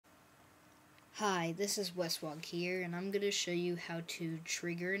Hi, this is Westwalk here, and I'm going to show you how to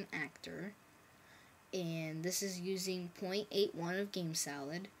trigger an actor. And this is using 0.81 of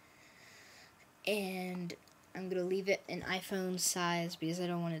Gamesalad. And I'm going to leave it an iPhone size because I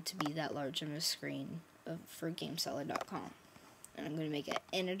don't want it to be that large on the screen for Gamesalad.com. And I'm going to make an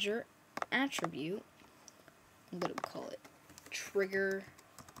integer attribute. I'm going to call it trigger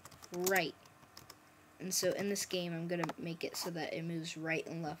right. And so in this game, I'm going to make it so that it moves right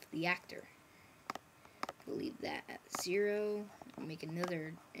and left the actor. Leave that at 0, make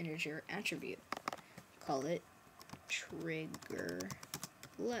another integer attribute, call it trigger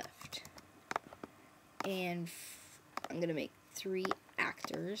left, and I'm going to make 3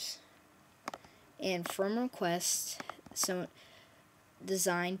 actors, and from request, so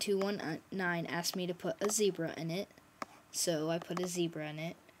design 219 asked me to put a zebra in it, so I put a zebra in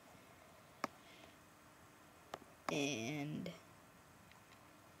it, and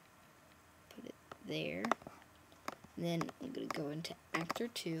put it there. And then I'm going to go into actor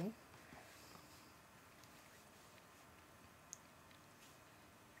 2.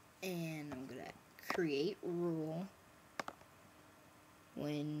 And I'm going to create rule.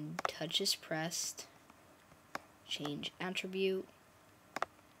 When touch is pressed, change attribute,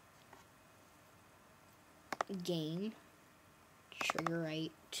 game, trigger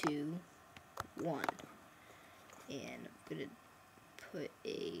right to 1. And I'm going to put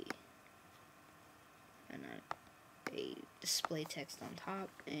a display text on top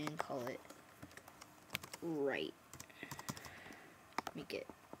and call it right. Make it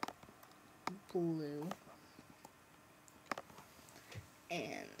blue.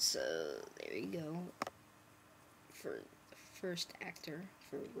 And so there you go for the first actor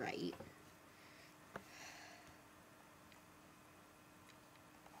for right.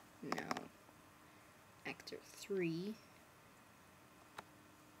 Now actor 3.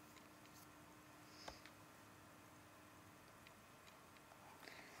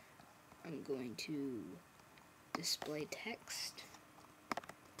 I'm going to display text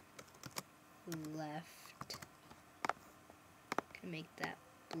left, can make that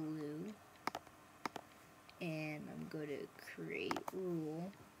blue, and I'm going to create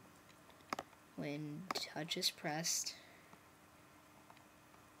rule. When touch is pressed,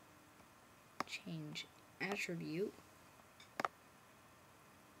 change attribute,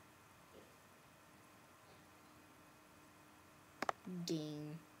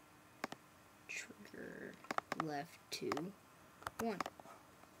 game, trigger left to 1.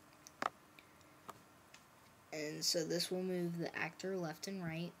 And so this will move the actor left and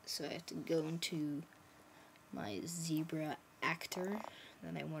right, so I have to go into my zebra actor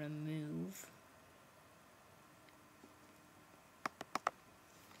that I want to move.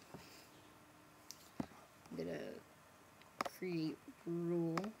 I'm going to create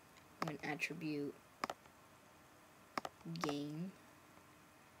rule when attribute game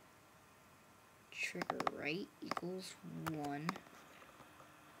trigger right equals 1.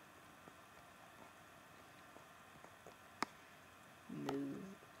 Move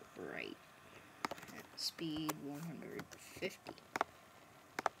right at speed 150.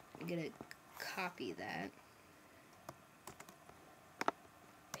 I'm gonna copy that,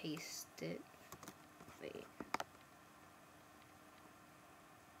 paste it, wait.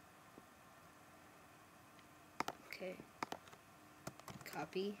 Okay,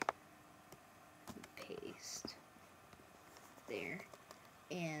 copy, paste there,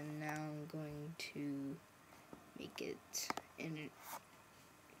 and now I'm going to make it in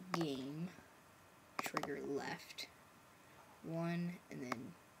a game trigger left 1 and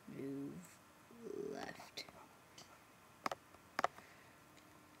then move left.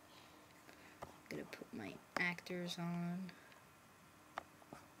 I'm gonna put my actors on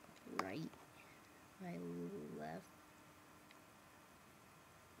right, my left.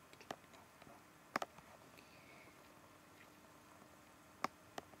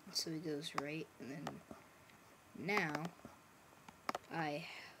 So it goes right, and then now I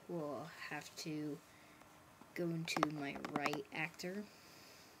will have to go into my right actor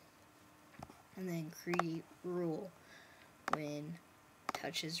and then create rule. When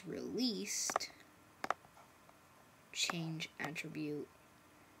touch is released, change attribute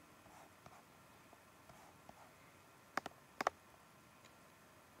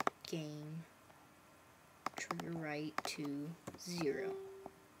game trigger right to 0.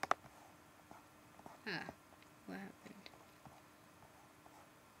 What happened?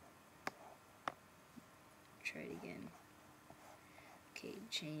 Try it again. Okay,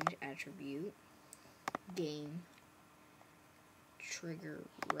 change attribute game trigger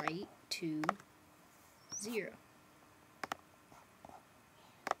right to 0.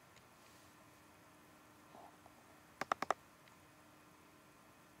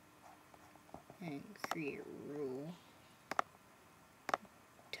 create rule.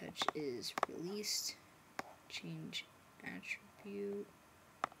 Touch is released. Change attribute.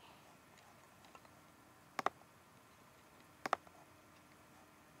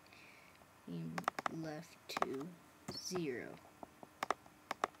 Aim left to 0.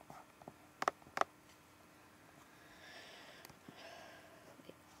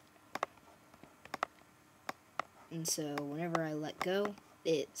 And so whenever I let go,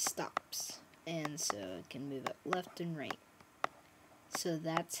 it stops. And so it can move up left and right. So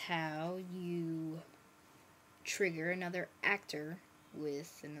that's how you trigger another actor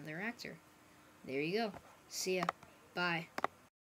with another actor. There you go. See ya. Bye.